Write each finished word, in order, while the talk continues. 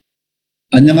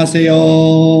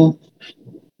안녕하세요.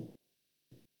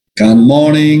 good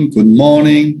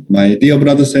morning, my dear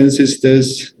brothers and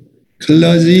sisters,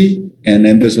 clergy and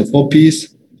members of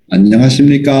peace.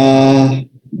 안녕하십니까?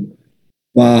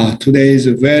 Wow, today is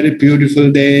a very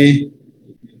beautiful day.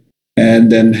 And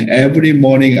then every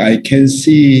morning I can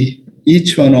see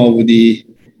each one of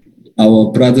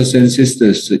our brothers and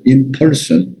sisters in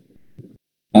person,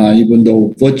 even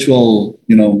though virtual,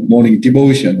 morning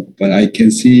devotion, but I can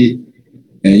see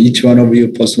each one of you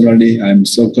personally. I'm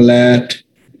so glad.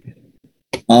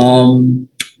 2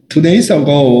 days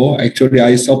ago, actually,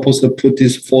 I supposed to put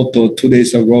this photo 2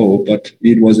 days ago, but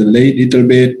it was late a little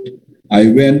bit. I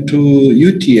went to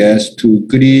UTS to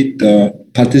greet the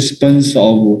participants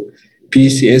of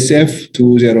PCSF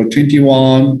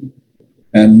 2021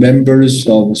 and members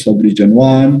of Sub-Region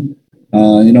 1,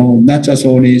 not just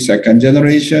only second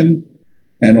generation,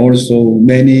 and also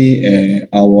many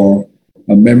our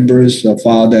members,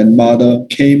 father and mother,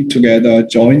 came together,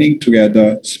 joining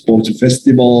together, sports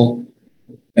festival.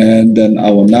 And then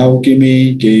our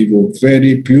Naokimi gave a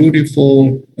very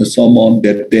beautiful sermon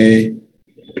that day.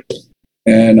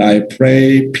 And I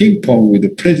play ping pong with the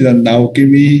President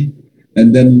Naokimi.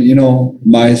 And then,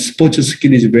 my sports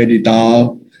skill is very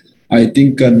dull. I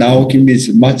think Naokimi is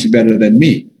much better than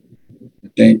me.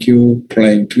 Thank you,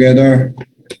 playing together.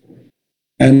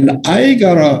 And I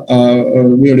got a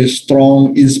really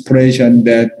strong inspiration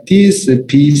that this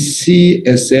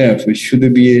PCSF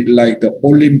should be like the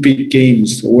Olympic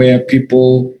Games where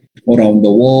people around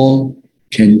the world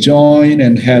can join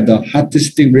and have a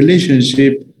artistic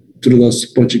relationship through the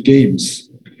sports games.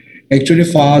 Actually,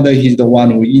 Father, he's the one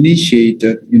who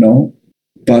initiated,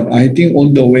 but I think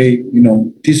on the way,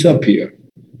 disappear.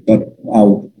 But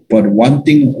one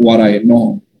thing, what I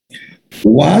know,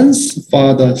 once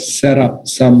Father set up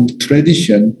some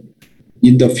tradition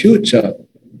in the future,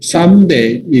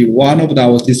 someday if one of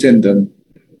our descendants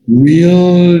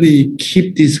really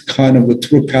keep this kind of a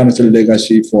true parents'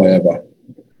 legacy forever.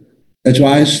 That's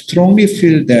why I strongly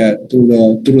feel that through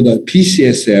the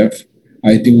PCSF,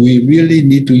 I think we really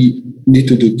need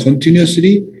to do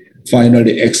continuously,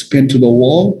 finally expand to the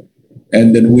world,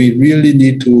 and then we really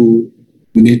need to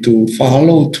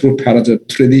follow true parents'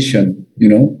 tradition,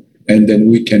 and then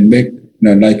we can make,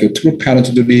 like a true parent's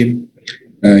dream.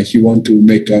 He want to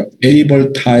make a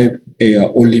able type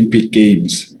Olympic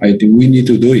Games. I think we need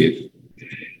to do it.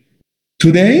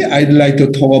 Today, I'd like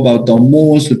to talk about the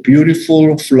most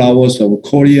beautiful flowers of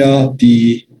Korea,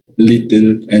 the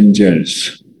little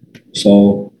angels.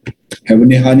 So,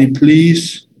 Heavenly Honey,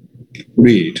 please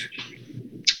read.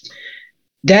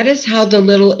 That is how the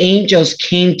little angels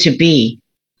came to be.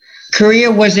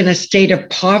 Korea was in a state of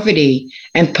poverty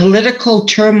and political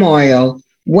turmoil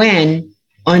when,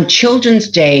 on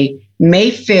Children's Day, May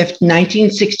 5th,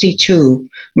 1962,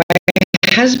 my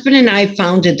husband and I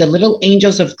founded the Little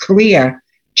Angels of Korea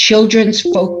Children's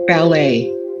Folk Ballet.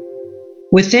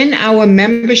 Within our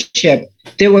membership,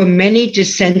 there were many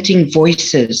dissenting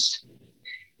voices.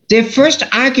 Their first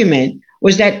argument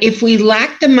was that if we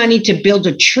lacked the money to build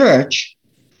a church,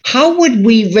 how would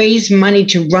we raise money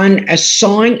to run a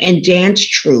song and dance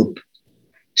troupe?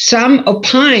 Some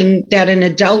opined that an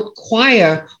adult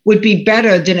choir would be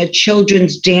better than a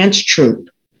children's dance troupe.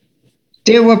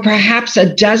 There were perhaps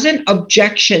a dozen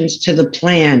objections to the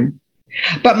plan,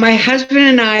 but my husband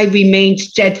and I remained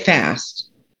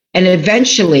steadfast, and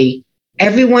eventually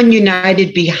everyone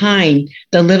united behind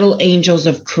the Little Angels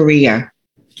of Korea.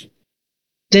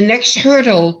 The next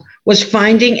hurdle was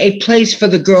finding a place for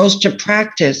the girls to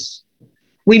practice.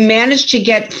 We managed to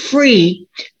get free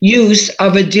use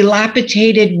of a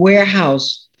dilapidated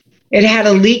warehouse. It had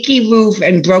a leaky roof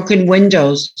and broken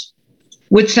windows.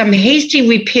 With some hasty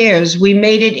repairs, we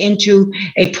made it into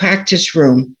a practice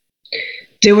room.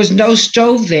 There was no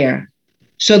stove there,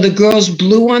 so the girls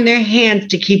blew on their hands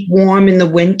to keep warm in the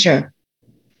winter.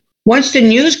 Once the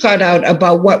news got out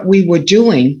about what we were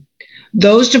doing,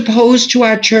 those opposed to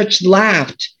our church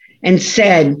laughed and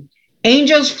said,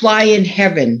 "Angels fly in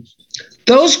heaven.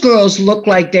 Those girls look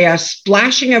like they are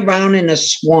splashing around in a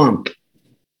swamp."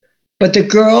 But the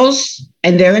girls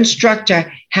and their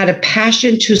instructor had a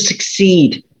passion to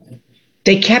succeed.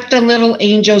 They kept the Little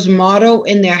Angels motto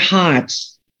in their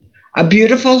hearts. A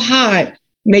beautiful heart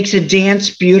makes a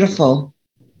dance beautiful.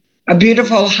 A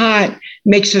beautiful heart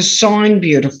makes a song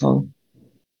beautiful.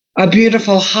 A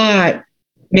beautiful heart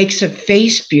makes a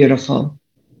face beautiful.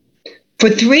 For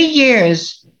 3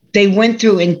 years, they went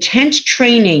through intense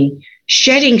training,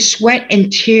 shedding sweat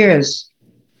and tears.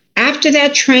 After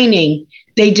that training,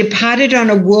 they departed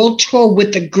on a world tour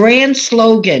with the grand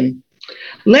slogan,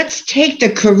 "Let's take the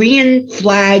Korean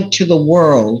flag to the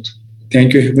world."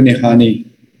 Thank you, Heavenly Honey.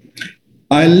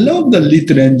 I love the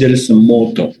Little Angels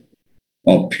motto.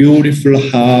 A beautiful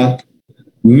heart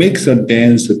makes a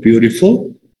dance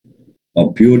beautiful. A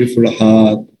beautiful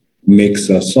heart makes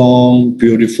a song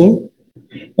beautiful.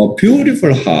 A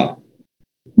beautiful heart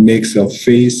makes a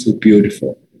face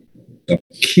beautiful. The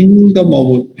kingdom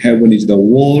of heaven is the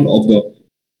world of the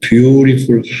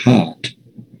beautiful heart.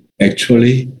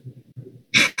 Actually,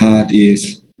 heart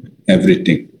is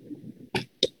everything.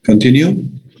 Continue.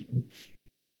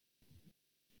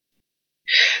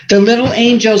 The Little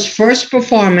Angels' first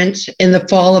performance in the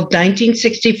fall of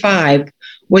 1965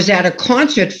 was at a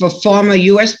concert for former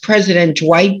U.S. President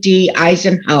Dwight D.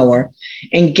 Eisenhower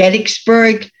in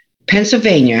Gettysburg,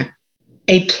 Pennsylvania,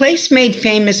 a place made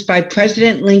famous by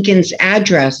President Lincoln's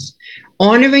address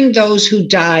honoring those who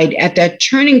died at that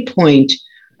turning point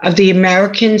of the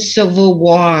American Civil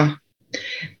War.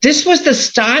 This was the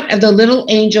start of the Little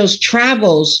Angels'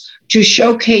 travels to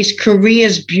showcase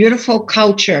Korea's beautiful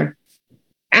culture.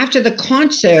 After the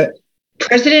concert,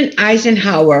 President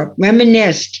Eisenhower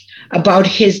reminisced about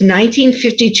his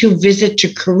 1952 visit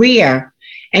to Korea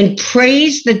and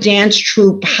praised the dance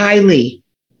troupe highly.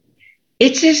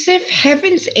 It's as if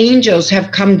heaven's angels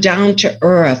have come down to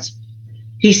earth,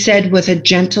 he said with a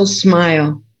gentle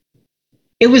smile.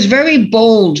 It was very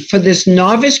bold for this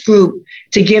novice group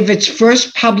to give its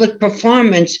first public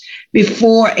performance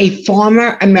before a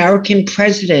former American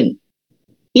president.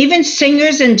 Even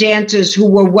singers and dancers who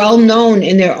were well known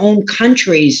in their own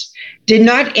countries did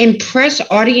not impress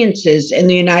audiences in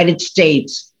the United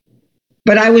States.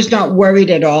 But I was not worried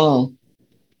at all.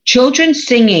 Children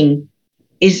singing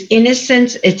is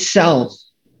innocence itself.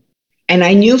 And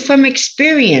I knew from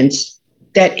experience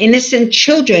that innocent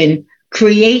children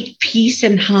create peace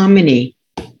and harmony.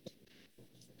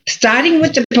 Starting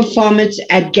with the performance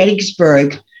at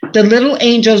Gettysburg, the Little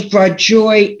Angels brought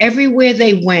joy everywhere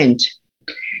they went.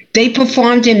 They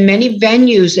performed in many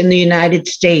venues in the United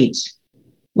States.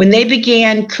 When they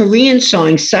began Korean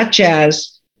songs such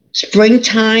as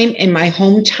Springtime in My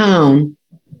Hometown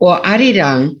or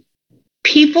Arirang,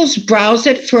 people's brows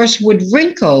at first would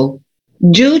wrinkle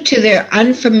due to their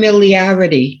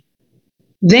unfamiliarity.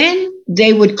 Then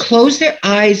they would close their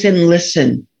eyes and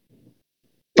listen.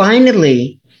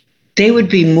 Finally, they would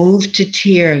be moved to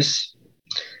tears.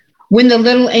 When the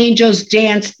Little Angels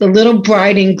danced the little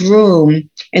bride and groom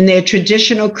in their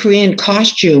traditional Korean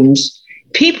costumes,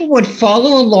 people would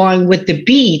follow along with the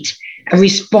beat and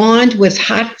respond with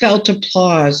heartfelt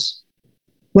applause.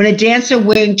 When a dancer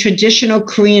wearing traditional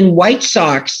Korean white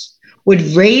socks would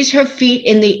raise her feet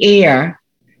in the air,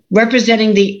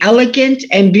 representing the elegant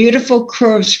and beautiful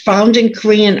curves found in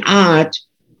Korean art,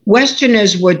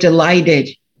 Westerners were delighted.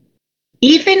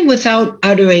 Even without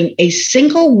uttering a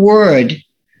single word,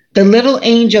 the Little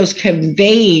Angels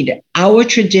conveyed our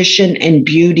tradition and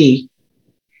beauty.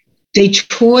 They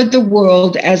toured the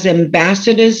world as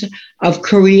ambassadors of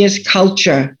Korea's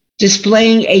culture,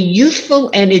 displaying a youthful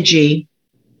energy,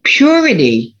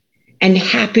 purity, and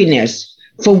happiness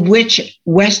for which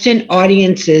Western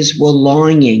audiences were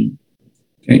longing.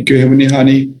 Thank you, Heavenly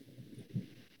Honey.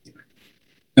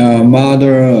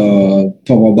 Mother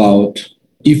talk about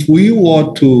if we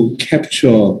were to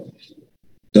capture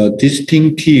the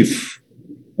distinctive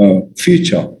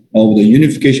feature of the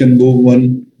unification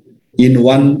movement in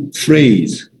one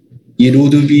phrase, it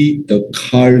would be the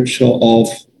culture of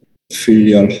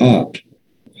filial heart.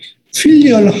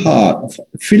 Filial heart,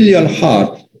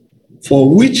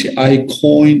 for which I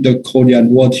coined the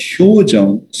Korean word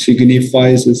hyojang,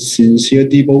 signifies sincere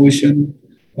devotion,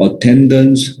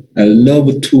 attendance, and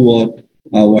love toward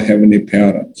our heavenly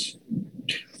parents.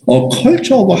 A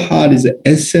culture of heart is the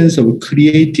essence of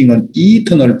creating an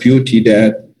eternal beauty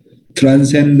that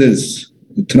transcends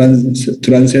the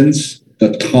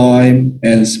time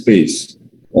and space.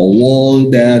 A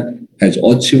world that has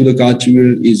achieved God's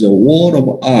will is a world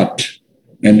of art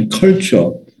and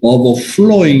culture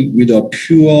overflowing with a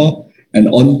pure and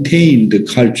untainted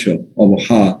culture of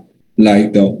heart,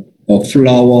 like the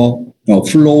flow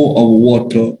of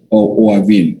water or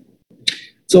wind.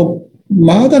 So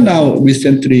Mother now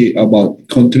recently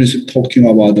continues talking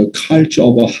about the culture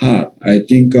of a heart. I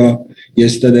think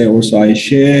yesterday also I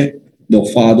shared the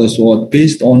Father's word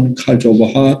based on culture of a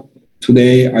heart.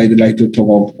 Today I'd like to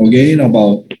talk again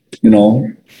about,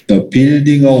 the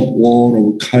building of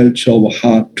world of culture of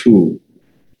heart too.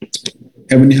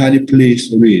 Heavenly Honey,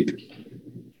 please read.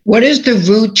 What is the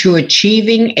route to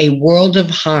achieving a world of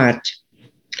heart?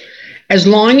 As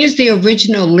long as the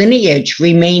original lineage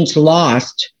remains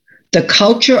lost, the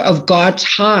culture of God's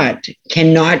heart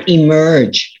cannot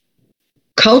emerge.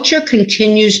 Culture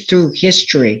continues through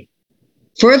history.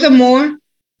 Furthermore,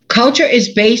 culture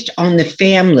is based on the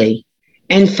family,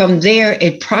 and from there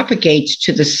it propagates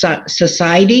to the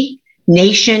society,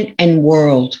 nation, and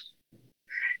world.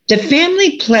 The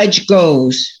family pledge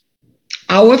goes,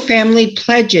 our family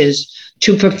pledges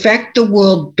to perfect the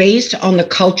world based on the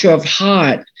culture of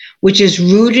heart, which is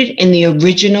rooted in the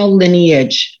original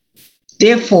lineage.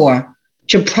 Therefore,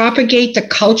 to propagate the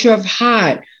culture of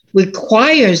heart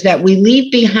requires that we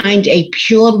leave behind a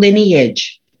pure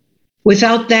lineage.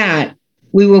 Without that,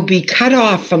 we will be cut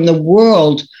off from the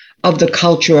world of the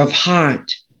culture of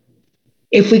heart.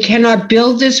 If we cannot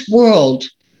build this world,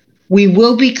 we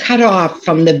will be cut off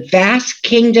from the vast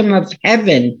kingdom of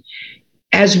heaven,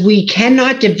 as we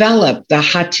cannot develop the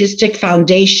heartistic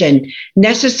foundation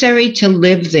necessary to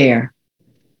live there.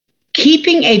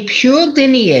 Keeping a pure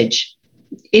lineage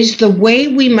is the way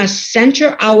we must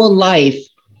center our life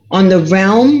on the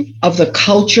realm of the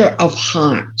culture of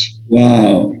heart.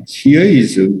 Wow, here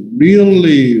is a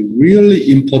really, really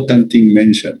important thing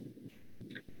mentioned.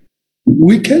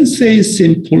 We can say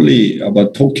simply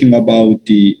about talking about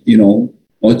the,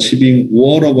 achieving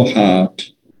war of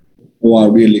heart, or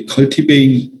really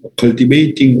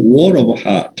cultivating war of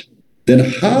heart. Then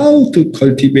how to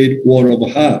cultivate war of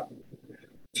heart?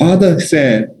 Father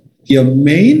said the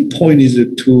main point is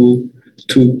to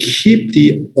keep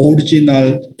the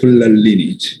original blood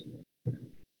lineage.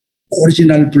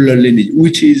 Original blood lineage,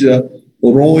 which is a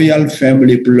royal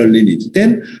family blood lineage.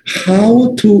 Then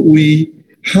how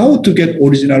to get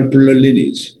original blood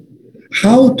lineage?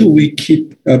 How do we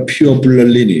keep a pure blood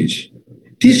lineage?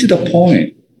 This is the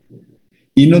point.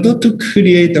 In order to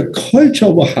create a culture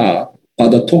of heart,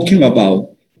 Father talking about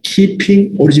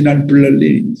keeping original blood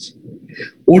lineage.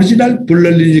 Original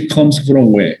blood lineage comes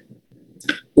from where?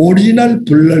 Original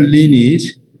blood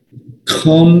lineage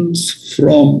comes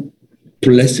from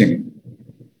blessing.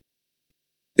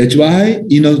 That's why,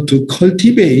 in order to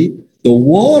cultivate the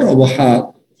war of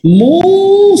heart,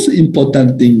 most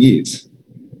important thing is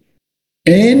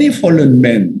any fallen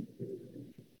man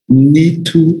need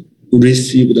to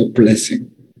receive the blessing.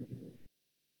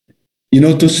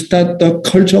 To start the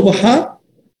culture of heart,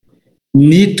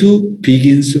 need to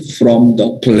begin from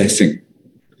the blessing.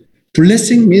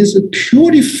 Blessing means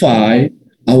purify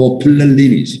our blood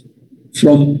lineage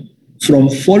from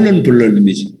fallen blood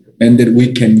lineage, and then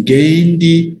we can gain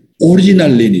the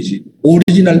original lineage,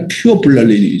 original pure blood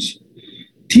lineage.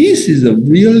 This is a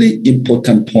really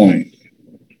important point.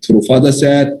 So Father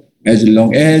said, as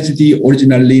long as the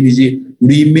original lineage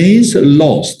remains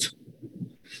lost,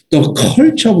 the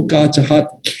culture of God's heart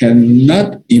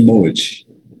cannot emerge.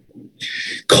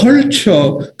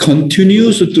 Culture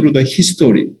continues through the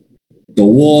history. The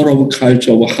war of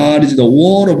culture of heart is the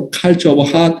war of culture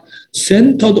of heart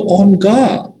centered on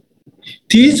God.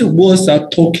 These words are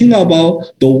talking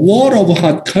about the war of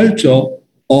heart culture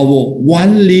of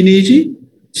one lineage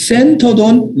centered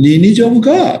on lineage of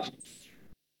God.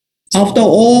 After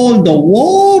all, the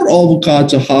war of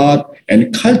God's heart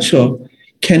and culture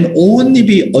can only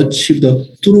be achieved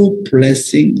through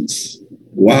blessings.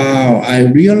 Wow, I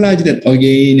realized that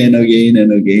again and again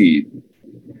and again.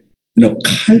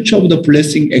 Culture of the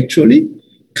blessing, actually,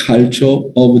 culture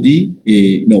of the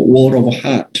war of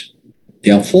heart.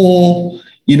 Therefore,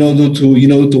 in order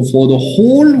for the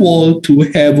whole world to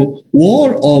have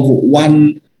war of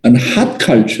one and heart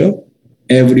culture,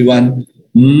 everyone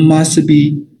must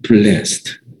be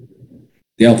blessed.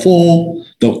 Therefore,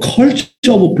 the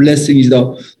culture of blessing is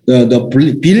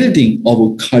the building of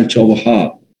a culture of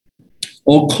heart.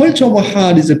 A culture of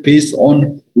heart is based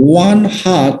on one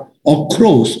heart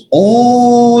across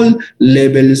all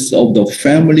levels of the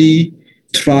family,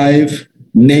 tribe,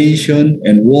 nation,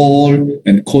 and world,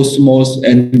 and cosmos,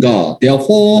 and God.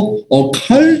 Therefore, a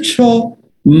culture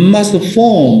must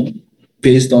form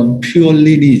based on pure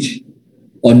lineage,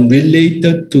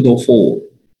 unrelated to the fall.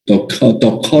 The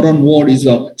current world is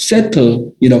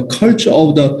settled in a culture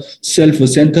of the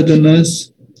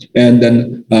self-centeredness and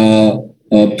then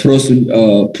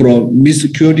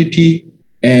promiscuity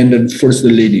and then first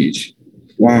lineage.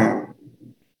 Wow.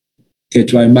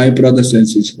 That's why, my brothers and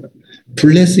sisters,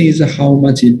 blessing is how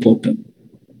much important.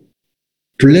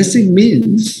 Blessing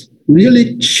means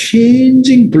really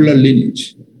changing blood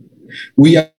lineage.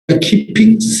 We are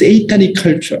keeping satanic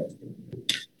culture,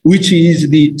 which is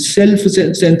the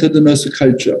self-centeredness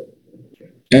culture,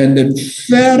 and then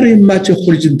very much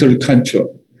horizontal culture,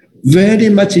 very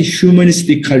much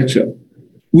humanistic culture,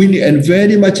 and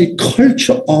very much a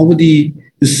culture of the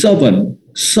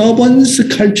servants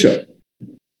culture.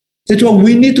 That's why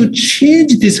we need to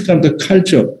change this kind of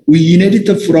culture we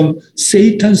inherited from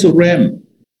Satan's realm.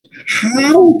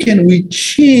 How can we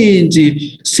change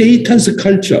Satan's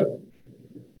culture?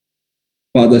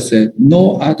 Father said,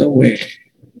 no other way.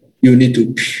 You need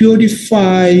to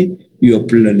purify your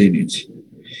blood lineage.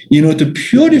 To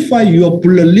purify your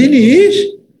blood lineage,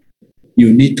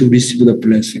 you need to receive the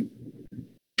blessing.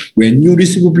 When you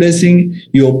receive a blessing,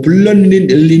 your blood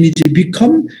lineage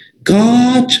become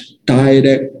God's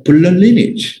direct blood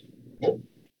lineage.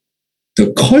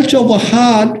 The culture of a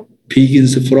heart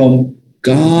begins from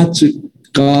God's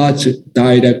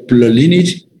direct blood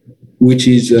lineage, which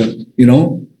is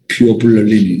pure blood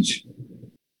lineage.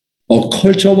 A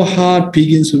culture of a heart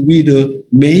begins with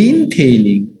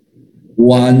maintaining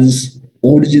one's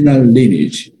original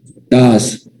lineage.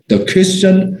 Thus, the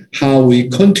question how we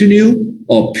continue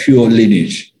a pure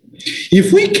lineage.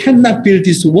 If we cannot build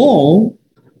this wall,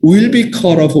 we'll be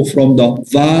cut off from the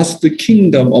vast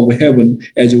kingdom of heaven,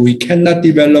 as we cannot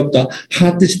develop the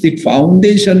artistic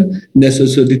foundation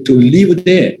necessary to live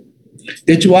there.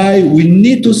 That's why we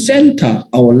need to center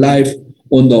our life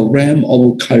on the realm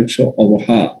of culture of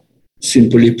heart.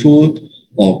 Simply put,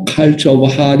 a culture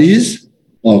of heart is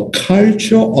a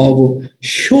culture of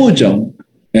효정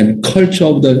and culture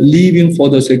of the living for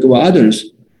the sake of others,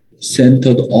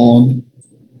 centered on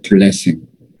blessing.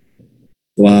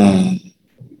 Wow.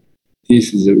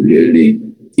 This is a really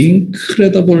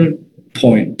incredible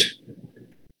point.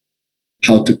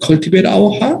 How to cultivate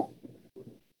our heart?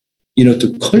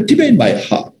 To cultivate my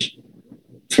heart,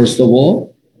 first of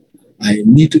all, I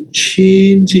need to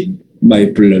change my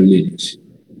blood lineage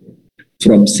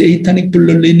from satanic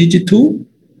blood lineage to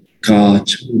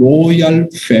God's royal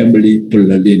family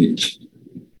blood lineage.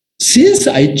 Since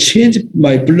I changed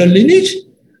my blood lineage,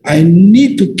 I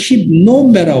need to keep, no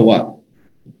matter what,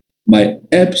 my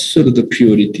absolute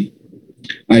purity.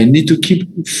 I need to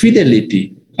keep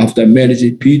fidelity after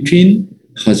marriage between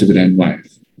husband and wife.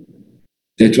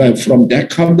 That's why from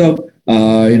that kind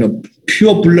of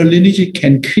pure blood lineage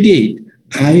can create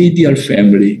ideal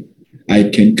family. I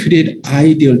can create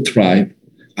ideal tribe,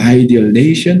 ideal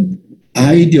nation,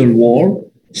 ideal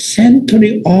world,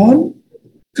 centering on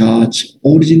God's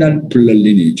original blood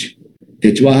lineage.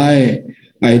 That's why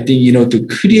I think, to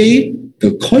create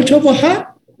the culture of a heart,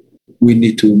 we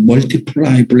need to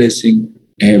multiply blessing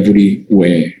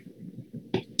everywhere.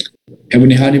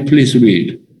 Heavenly Honey, please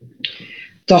read.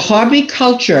 The hobby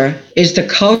culture is the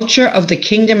culture of the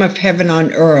kingdom of heaven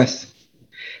on earth.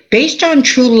 Based on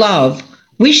true love,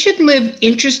 we should live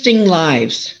interesting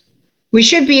lives. We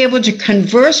should be able to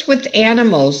converse with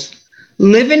animals,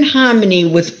 live in harmony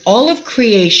with all of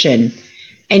creation,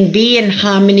 and be in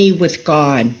harmony with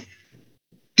God.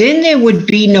 Then there would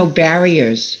be no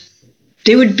barriers.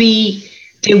 There wouldn't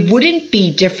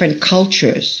be different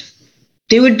cultures.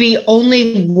 There would be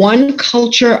only one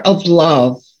culture of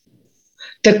love.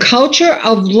 The culture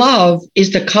of love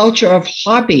is the culture of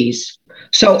hobbies.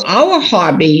 So our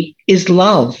hobby is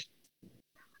love.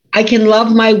 I can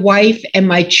love my wife and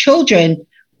my children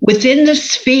within the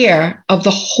sphere of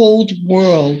the whole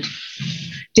world.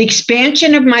 The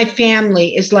expansion of my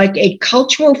family is like a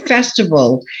cultural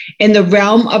festival in the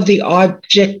realm of the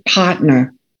object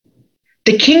partner.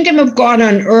 The kingdom of God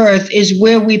on earth is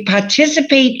where we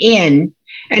participate in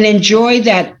and enjoy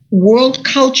that world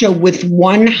culture with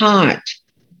one heart.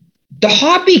 The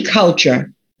hobby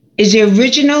culture is the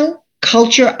original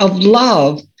culture of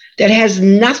love that has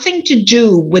nothing to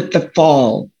do with the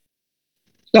fall.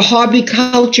 The hobby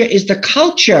culture is the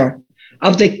culture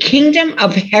of the kingdom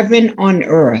of heaven on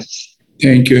earth.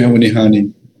 Thank you, Heavenly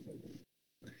Honey.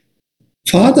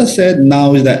 Father said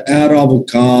now is the era of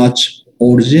God's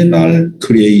original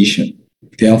creation.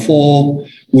 Therefore,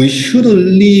 we should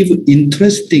live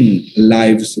interesting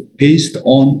lives based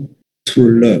on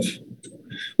true love.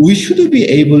 We should be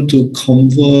able to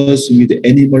converse with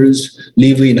animals,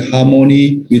 live in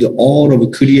harmony with all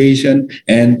of creation,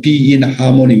 and be in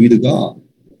harmony with God.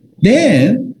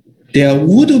 Then there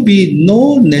would be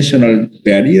no national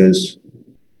barriers.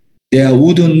 There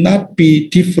would not be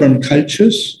different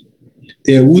cultures.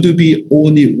 There would be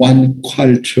only one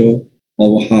culture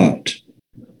of heart.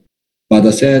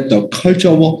 Father said the culture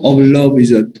of love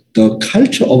is the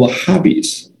culture of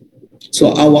hobbies.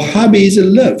 So our hobby is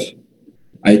love.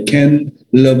 I can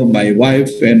love my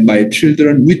wife and my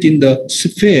children within the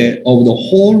sphere of the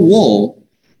whole world.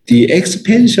 The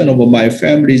expansion of my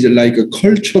family is like a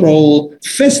cultural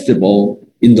festival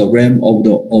in the realm of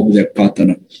the object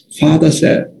partner. Father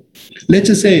said,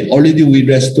 let's say already we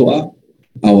restore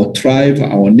our tribe,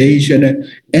 our nation,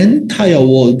 entire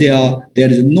world. There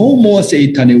is no more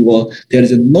satanic world. There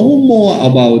is no more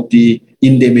about the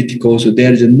indemnity cause.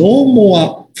 There is no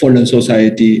more fallen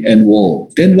society and war.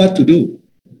 Then what to do?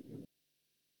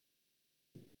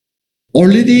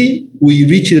 Already we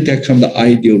reached that kind of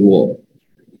ideal world.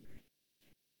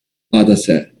 Father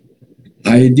said,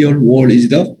 ideal world is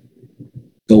the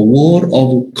world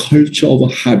of culture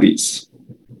of habits.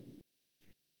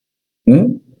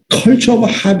 Culture of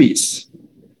habits.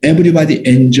 Everybody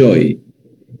enjoy.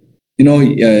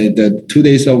 The 2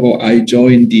 days ago, I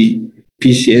joined the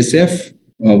PCSF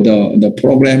of the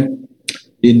program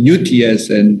in UTS,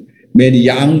 and many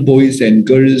young boys and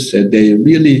girls, they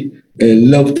really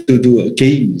love to do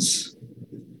games.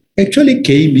 Actually,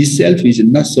 game itself is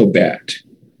not so bad.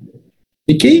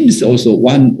 The game is also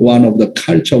one of the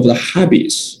culture of the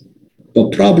hobbies. The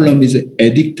problem is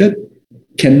addicted,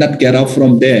 cannot get out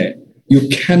from there. You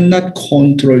cannot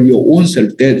control your own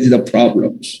self. That is the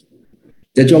problems.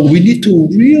 That's why we need to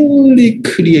really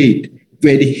create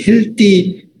very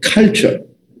healthy culture.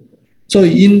 So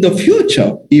in the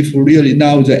future, if really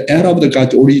now the era of the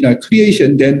God's original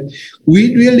creation, then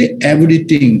we really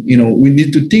everything, we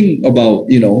need to think about,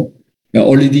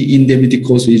 already in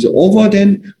Leviticus is over,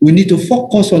 then we need to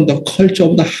focus on the culture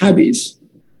of the hobbies.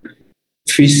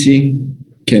 Fishing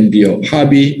can be a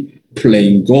hobby,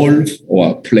 playing golf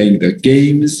or playing the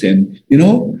games, and,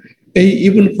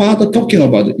 even Father talking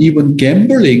about even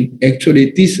gambling.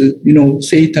 Actually, this is,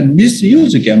 Satan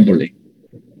misuse gambling.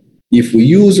 If we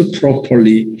use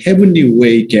properly heavenly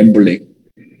way gambling,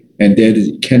 and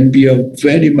that can be a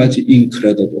very much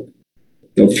incredible.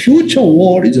 The future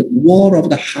war is a war of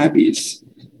the hobbies.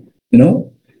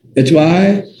 That's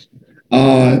why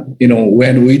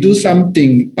when we do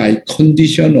something by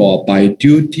condition or by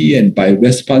duty and by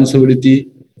responsibility,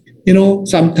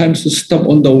 sometimes stop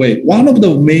on the way. One of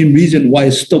the main reasons why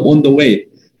stop on the way,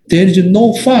 there is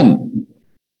no fun.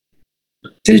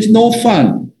 There is no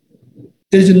fun.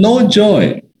 There is no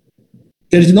joy.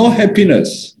 There is no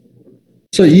happiness.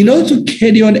 So in order to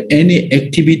carry on any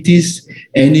activities,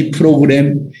 any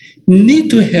program, need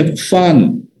to have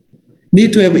fun,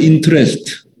 need to have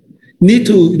interest, need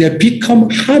to become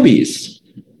hobbies.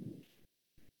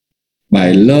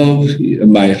 My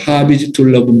hobby is to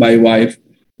love my wife.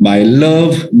 My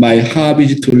hobby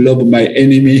is to love my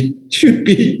enemy. Should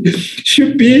be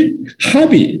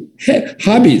hobbies.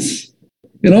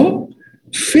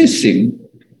 Fishing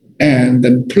and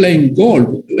then playing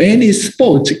golf, any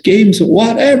sports, games,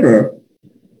 whatever,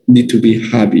 need to be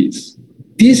hobbies.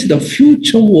 This is the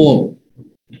future world.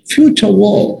 Future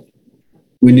world.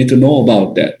 We need to know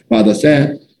about that. Father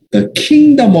said, the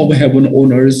kingdom of heaven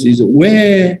on earth is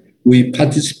where we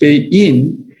participate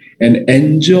in and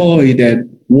enjoy that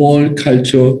world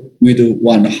culture with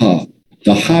one heart.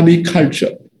 The hobby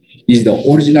culture is the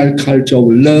original culture of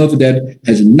love that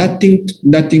has nothing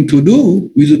to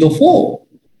do with the fall.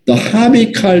 The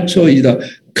hobby culture is the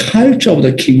culture of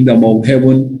the kingdom of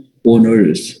heaven on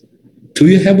earth. Do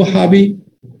you have a hobby?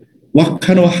 What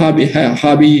kind of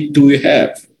hobby do you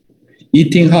have?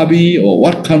 Eating hobby, or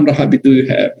what kind of hobby do you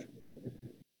have?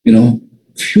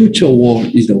 Future world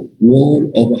is the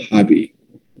world of a hobby.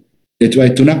 That's why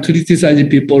do not criticize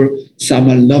people. Some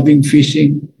are loving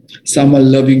fishing, some are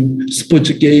loving sports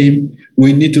game.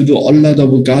 We need to do a lot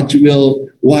of God's will.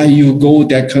 Why you go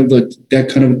that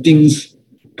kind of things?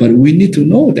 But we need to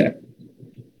know that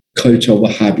culture of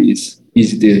hobbies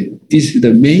this is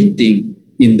the main thing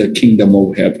in the kingdom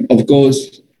of heaven. Of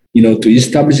course, to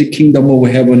establish the kingdom of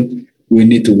heaven, we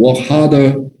need to work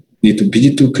harder, need to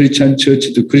visit to Christian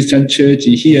church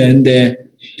here and there.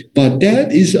 But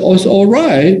that is also all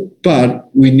right. But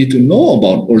we need to know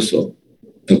about also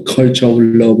the culture of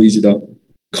love is the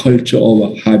culture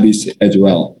of hobbies as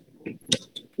well.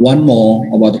 One more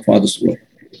about the Father's word.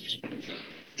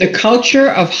 The culture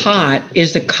of heart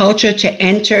is the culture to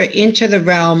enter into the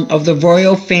realm of the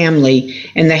royal family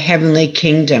in the heavenly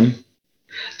kingdom.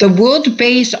 The world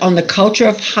based on the culture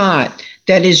of heart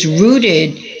that is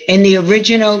rooted in the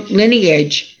original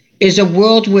lineage is a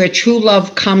world where true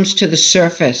love comes to the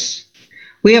surface.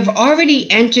 We have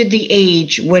already entered the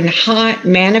age when heart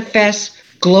manifests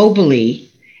globally,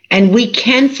 and we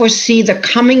can foresee the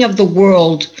coming of the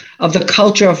world of the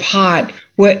culture of heart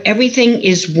where everything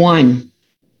is one.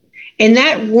 In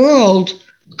that world,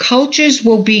 cultures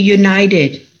will be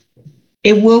united.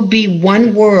 It will be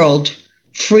one world,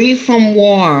 free from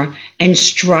war and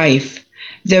strife,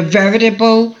 the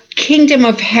veritable kingdom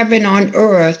of heaven on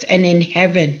earth and in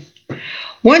heaven.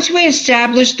 Once we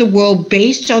establish the world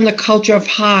based on the culture of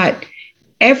heart,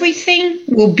 everything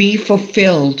will be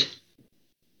fulfilled.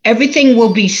 Everything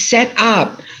will be set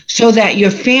up so that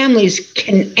your families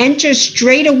can enter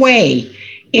straight away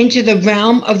into the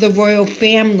realm of the royal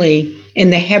family in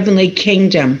the heavenly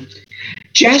kingdom,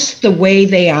 just the way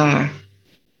they are.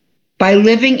 By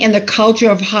living in the culture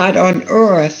of heart on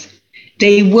earth,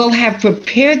 they will have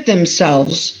prepared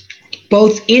themselves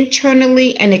both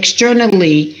internally and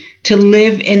externally to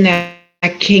live in that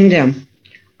kingdom.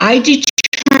 I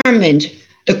determined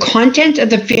the content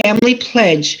of the family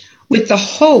pledge with the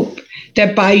hope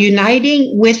that by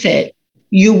uniting with it,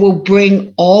 you will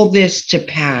bring all this to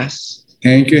pass.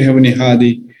 Thank you, Heavenly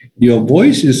Hardy. Your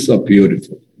voice is so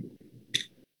beautiful.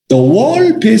 The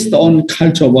world based on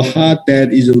culture of a heart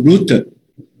that is rooted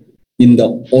in the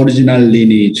original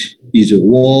lineage is a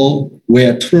world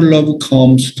where true love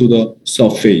comes to the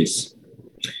surface.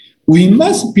 We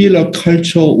must build a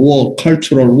cultural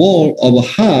wall of a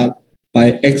heart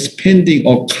by expanding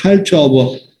a culture of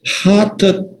a heart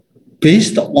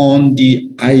based on the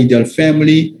ideal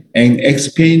family and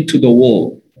expand to the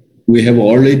world. We have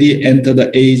already entered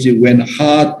the age when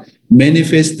heart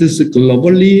manifests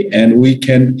globally, and we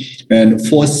can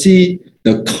foresee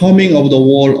the coming of the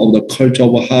world of the culture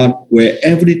of a heart where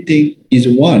everything is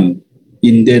one.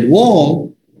 In that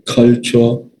world,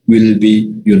 culture will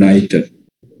be united.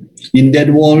 In that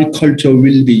world, culture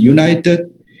will be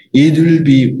united. It will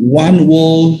be one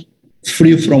world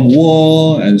free from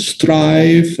war and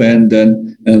strife, and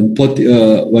then a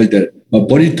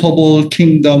veritable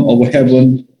kingdom of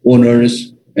heaven on earth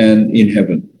and in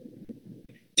heaven.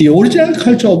 The original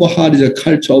culture of a heart is a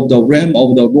culture of the realm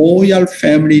of the royal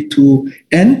family to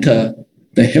enter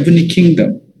the heavenly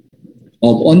kingdom.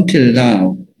 Until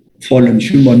now, fallen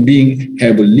human beings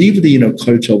have lived in a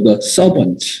culture of the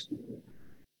servants.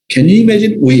 Can you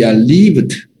imagine? We are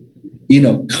lived in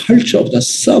a culture of the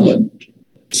servant,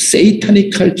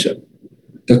 satanic culture,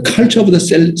 the culture of the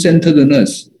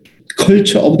self-centeredness,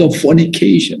 culture of the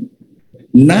fornication.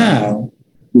 Now,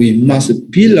 we must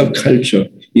build a culture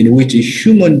in which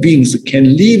human beings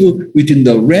can live within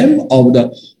the realm of the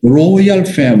royal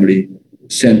family,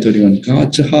 centering on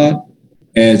God's heart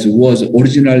as was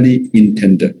originally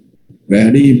intended.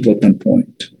 Very important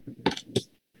point.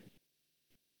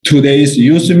 Today's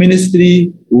youth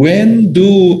ministry, when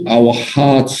do our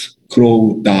hearts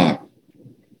grow dark?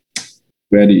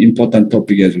 Very important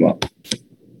topic as well.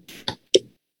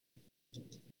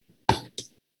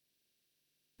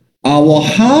 Our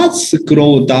hearts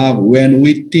grow dark when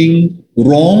we think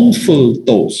wrongful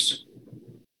thoughts.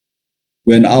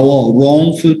 When our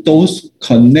wrongful thoughts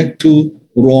connect to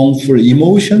wrongful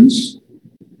emotions,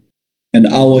 and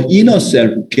our inner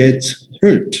self gets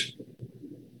hurt.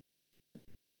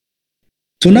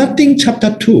 Do not think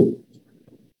chapter 2.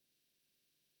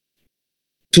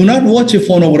 Do not watch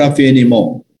pornography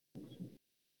anymore.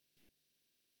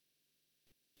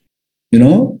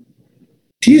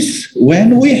 This,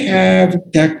 when we have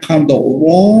that kind of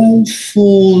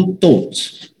wrongful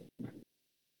thoughts,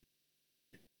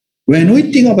 when we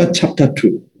think about chapter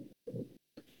 2,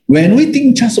 when we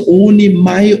think just only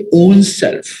my own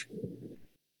self,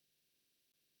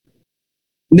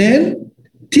 then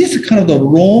this kind of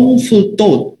wrongful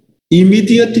thought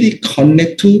immediately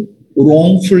connect to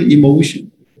wrongful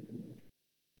emotion.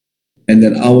 And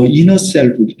then our inner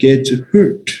self gets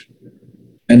hurt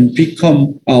and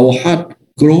become, our heart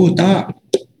grow dark.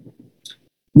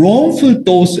 Wrongful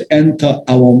thoughts enter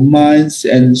our minds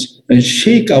and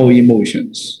shake our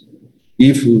emotions.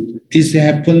 If this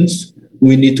happens,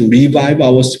 we need to revive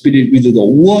our spirit with the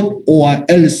word, or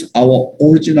else our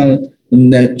original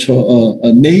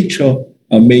nature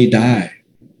may die.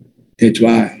 That's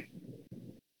why.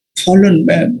 Fallen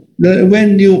man,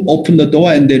 when you open the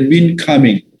door and then wind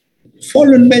coming,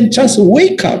 fallen man just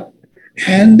wake up.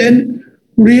 And then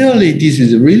really, this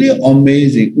is really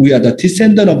amazing. We are the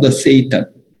descendant of the Satan.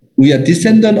 We are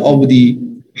descendant of the,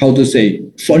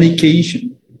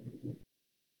 fornication.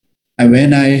 And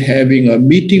when I having a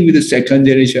meeting with the second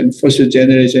generation, first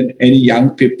generation, any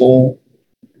young people,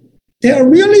 they are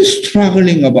really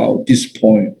struggling about this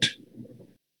point.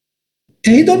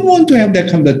 They don't want to have that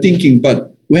kind of thinking,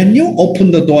 but when you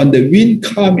open the door and the wind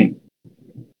coming,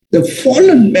 the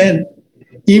fallen man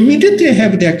immediately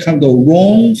have that kind of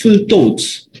wrongful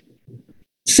thoughts.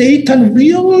 Satan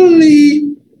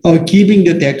really are giving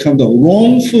that kind of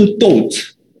wrongful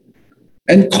thoughts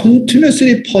and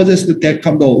continuously possess that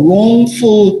kind of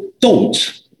wrongful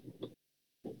thoughts.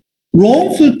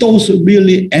 Wrongful thoughts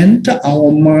really enter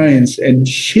our minds and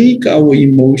shake our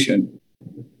emotion.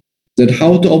 That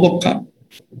how to overcome?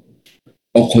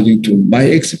 According to my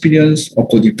experience,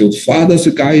 according to Father's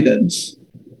guidance,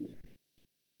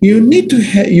 you need to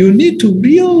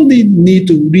really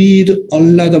read a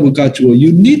lot of God's word.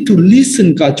 You need to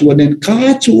listen God's word, and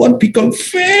God's word become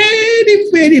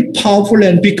very, very powerful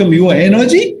and become your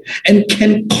energy and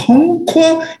can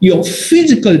conquer your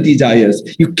physical desires.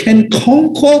 You can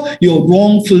conquer your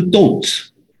wrongful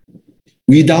thoughts.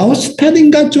 without studying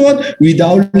God's word,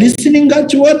 without listening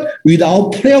God's word,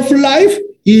 without prayerful life,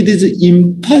 it is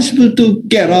impossible to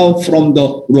get out from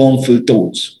the wrongful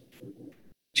thoughts.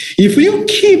 If you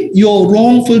keep your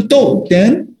wrongful thought,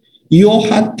 then your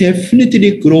heart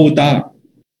definitely grows dark.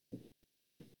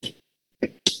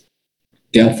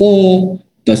 Therefore,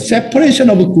 the separation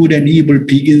of good and evil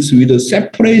begins with a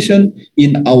separation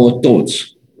in our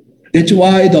thoughts. That's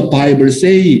why the Bible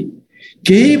says,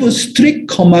 gave a strict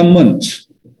commandments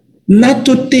not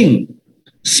to think,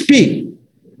 speak,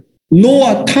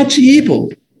 nor touch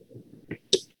evil.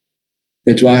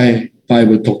 That's why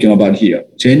Bible talking about here.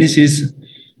 Genesis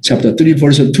chapter 3,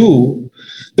 verse 2,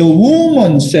 the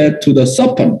woman said to the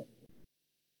serpent,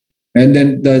 and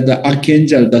then the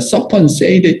archangel, the serpent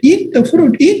said, eat the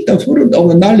fruit of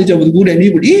the knowledge of good and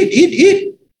evil,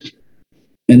 eat.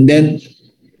 And then,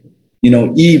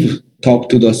 Eve talked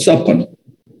to the serpent,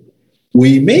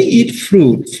 we may eat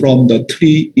fruit from the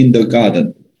tree in the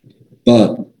garden,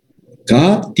 but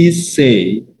God did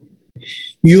say,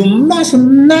 you must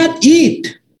not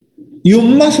eat. You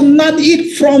must not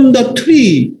eat from the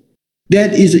tree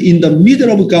that is in the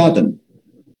middle of the garden.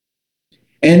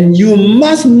 And you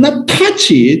must not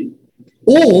touch it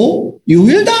or you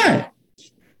will die.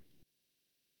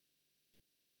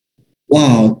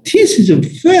 Wow, this is a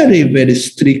very, very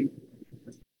strict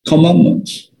commandment.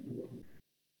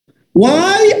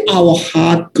 Why our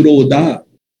heart grow dark?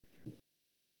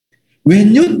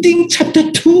 When you think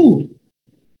chapter 2,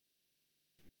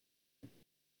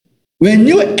 when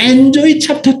you enjoy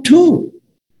chapter 2,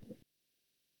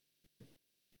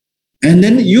 and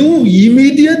then you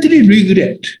immediately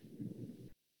regret,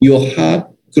 your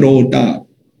heart grow dark.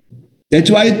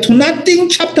 That's why do not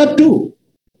think chapter 2.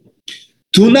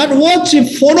 Do not watch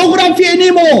pornography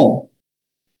anymore.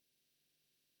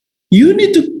 You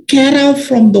need to get out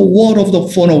from the world of the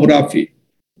pornography.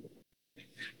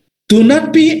 Do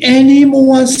not be any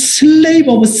more slave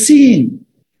of sin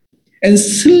and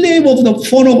slave of the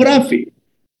pornography.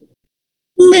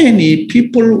 Many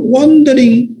people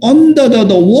wandering under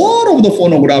the wall of the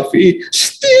pornography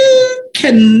still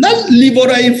cannot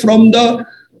liberate from the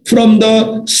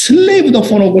slave of the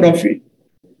pornography.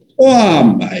 Oh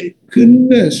my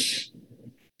goodness.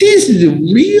 This is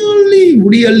really,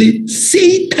 really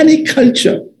satanic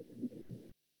culture.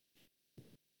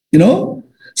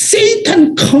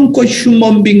 Satan conquers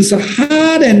human beings'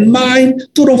 heart and mind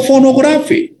through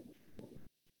pornography.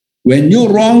 When you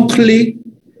wrong click,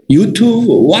 YouTube,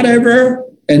 whatever,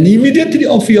 and immediately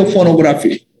offer your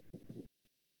pornography.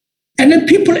 And then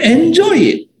people enjoy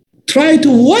it, try to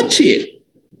watch it.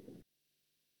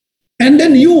 And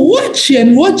then you watch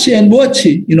and watch and watch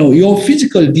it. Your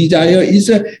physical desire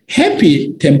is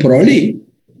happy temporarily.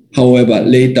 However,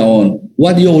 later on,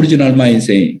 what your original mind is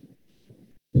saying?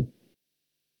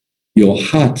 Your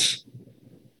heart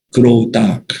grow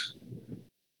dark.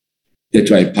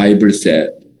 That's why Bible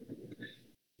said,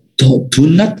 do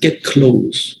not get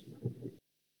close.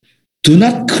 Do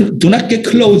not get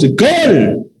close,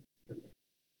 girl.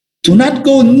 Do not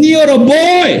go near a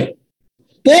boy.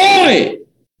 Boy.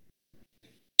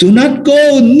 Do not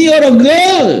go near a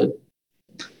girl.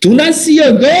 Do not see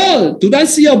a girl. Do not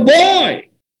see a boy.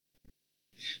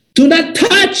 Do not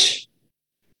touch.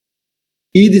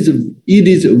 It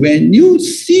is when you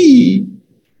see,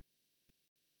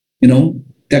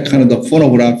 that kind of the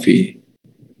pornography.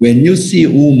 When you see a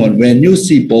woman, when you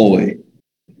see boy,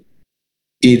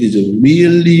 it is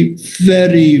really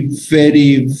very,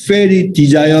 very, very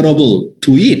desirable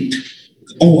to eat.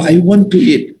 Oh, I want to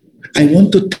eat. I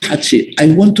want to touch it.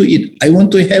 I want to eat. I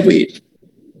want to have it.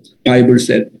 Bible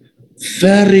said,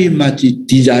 very much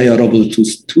desirable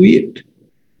to eat.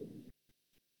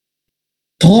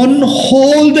 Don't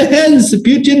hold hands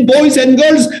between boys and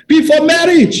girls before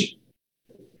marriage.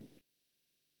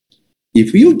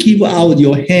 If you give out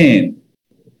your hand,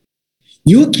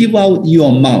 you give out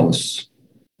your mouth.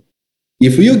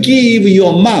 If you give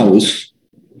your mouth,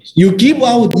 you give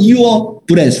out your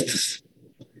breasts.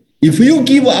 If you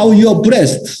give out your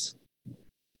breasts,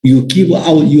 you give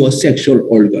out your sexual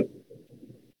organ.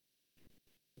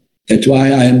 That's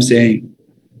why I am saying,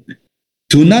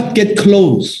 do not get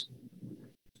close.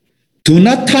 Do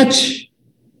not touch.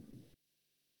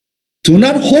 Do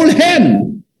not hold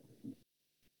hand.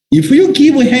 If you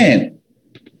give a hand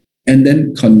and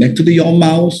then connect to your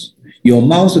mouth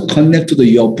connect to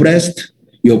your breast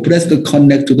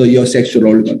connect to your sexual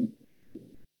organ.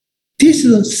 This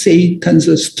is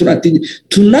Satan's strategy.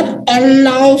 Do not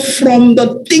allow from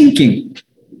the thinking.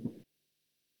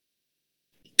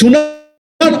 Do not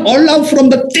allow from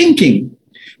the thinking.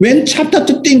 When chapter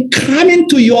 2 thing come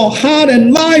into your heart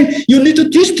and mind, you need to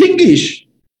distinguish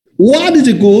what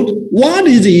is good, what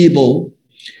is evil.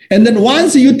 And then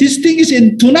once you distinguish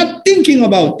and do not thinking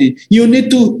about it, you need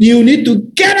to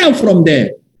get out from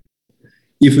there.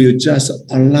 If you just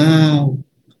allow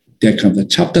that kind of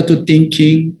chapter two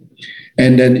thinking,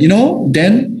 and then,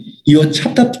 then your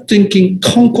chapter two thinking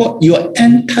conquer your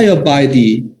entire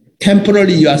body.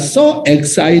 Temporarily, you are so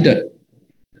excited.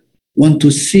 Want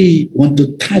to see, want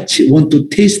to touch it, want to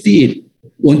taste it,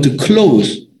 want to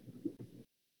close.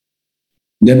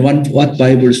 Then what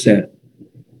Bible said?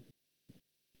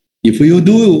 If you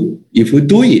do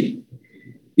it,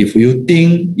 if you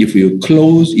think, if you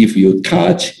close, if you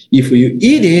touch, if you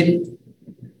eat it,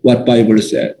 what Bible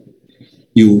said?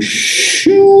 You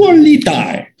surely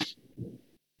die.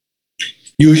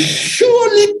 You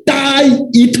surely die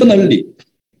eternally.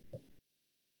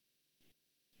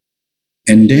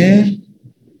 And then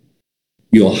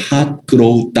your heart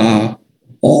grows dark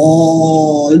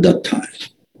all the time.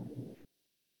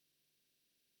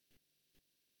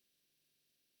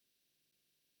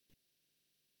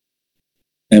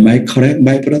 Am I correct,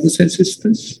 my brothers and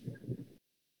sisters?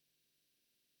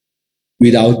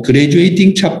 Without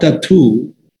graduating chapter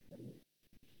 2,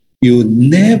 you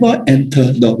never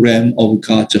enter the realm of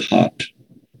God's heart.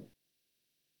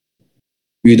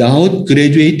 Without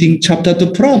graduating chapter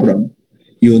 2 problem,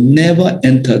 you never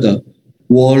enter the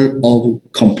world of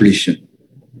completion,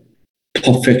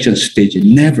 perfection stage,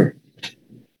 never.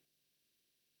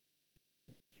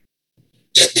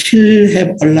 Still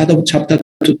have a lot of chapter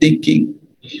 2 thinking,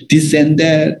 this and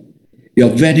that. You're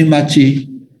very much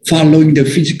following the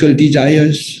physical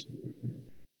desires.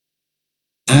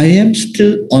 I am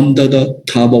still under the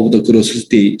top of the growth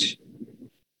stage.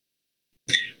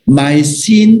 My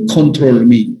sin control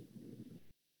me.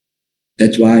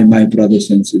 That's why, my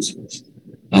brothers and sisters,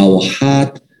 our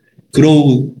heart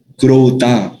grow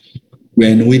dark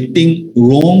when we think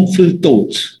wrongful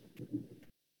thoughts.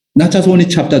 Not just only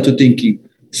chapter 2 thinking,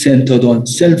 centered on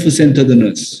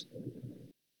self-centeredness.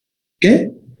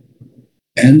 Okay?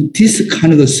 And this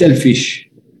kind of selfish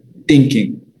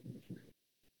thinking,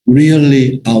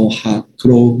 really our heart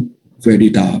grow very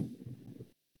dark.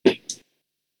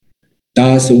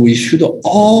 Thus, we should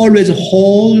always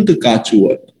hold God's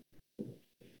word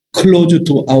close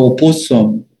to our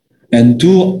bosom and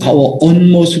do our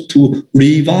utmost to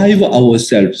revive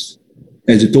ourselves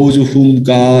as those whom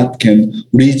God can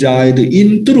reside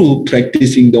in through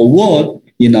practicing the word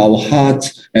in our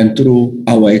hearts and through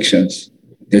our actions.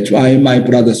 That's why, my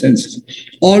brothers and sisters,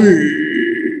 always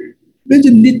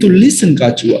need to listen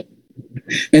God's word.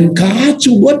 And God's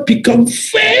word becomes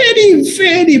very,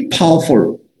 very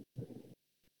powerful.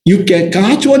 You get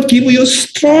God's word give you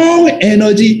strong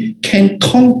energy, can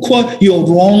conquer your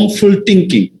wrongful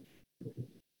thinking.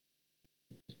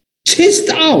 Chase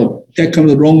out that kind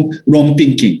of wrong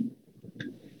thinking.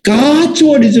 God's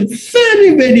word is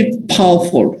very, very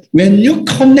powerful when you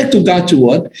connect to God's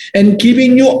word and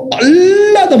giving you a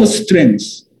lot of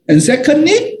strength. And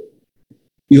secondly,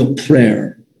 your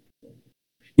prayer.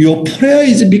 Your prayer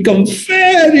is become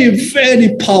very,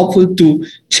 very powerful to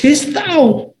chase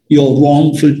out your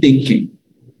wrongful thinking.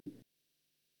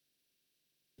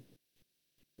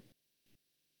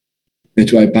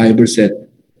 That's why Bible said,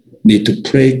 need to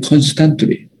pray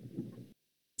constantly.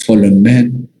 For a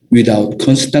man, without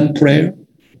constant prayer,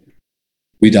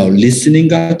 without listening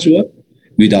God's word,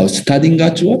 without studying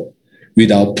God's word,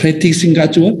 without practicing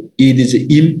God's word, it is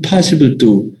impossible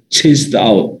to chase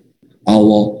out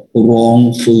our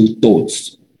wrongful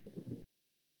thoughts.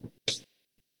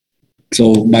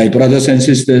 So, my brothers and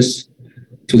sisters,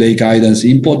 today guidance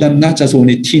important not just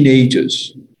only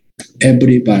teenagers,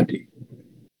 everybody.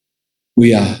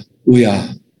 We are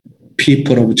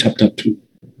people of chapter 2.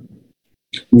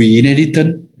 We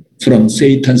inherited from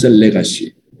Satan's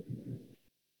legacy.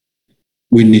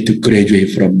 We need to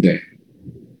graduate from there.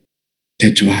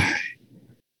 That's why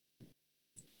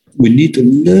we need to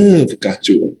love God's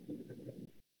word.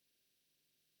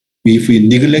 If we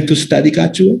neglect to study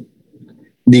God's word,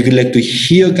 neglect to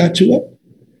hear God's word,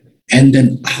 and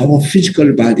then our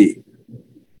physical body,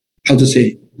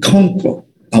 conquer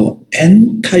our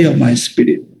entire mind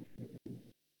spirit.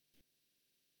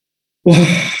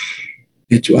 Wow.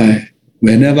 That's why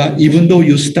whenever, even though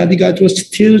you study God's word,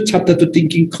 still chapter 2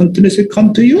 thinking continuously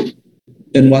come to you,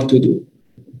 then what to do?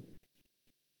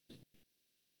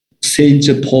 Saint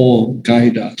Paul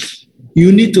guide us.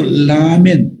 You need to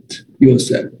lament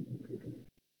yourself.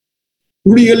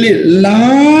 Really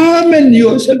lament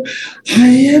yourself. I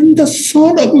am the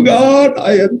Son of God.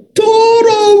 I am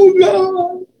daughter of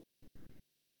God.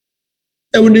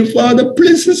 Heavenly Father,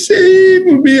 please save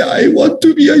me. I want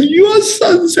to be your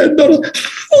sons and daughters.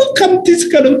 How come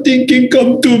this kind of thinking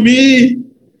come to me?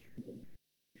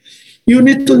 You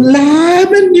need to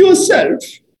lament yourself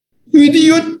with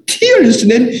your tears.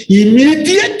 Then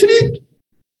immediately,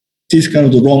 this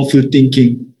kind of wrongful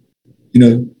thinking,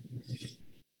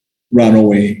 run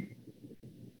away.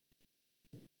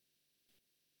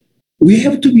 We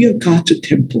have to be a God's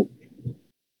temple.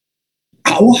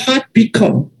 Our heart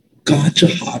become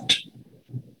God's heart.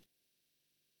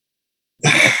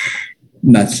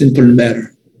 Not simple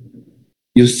matter.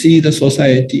 You see the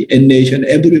society and nation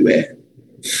everywhere.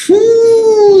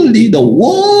 Fully the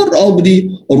war of the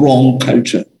wrong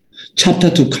culture. Chapter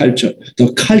 2 culture.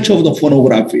 The culture of the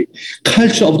pornography.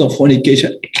 Culture of the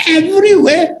fornication.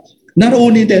 Everywhere. Not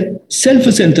only that,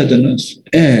 self-centeredness.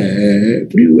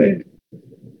 Everywhere.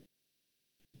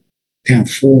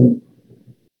 Therefore,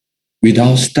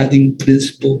 without studying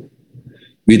principle,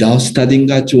 without studying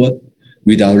God's word,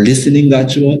 without listening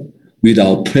God's word,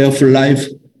 without prayerful life,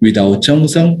 without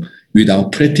정성,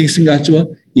 without practicing God's word,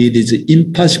 it is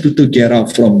impossible to get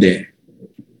out from there.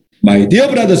 My dear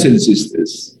brothers and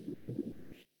sisters,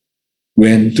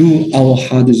 when do our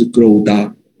hearts grow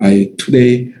dark?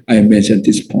 Today I mentioned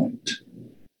this point.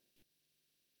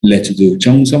 Let's do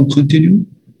정성 continue,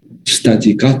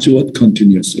 study God's word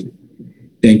continuously.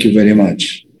 Thank you very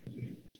much.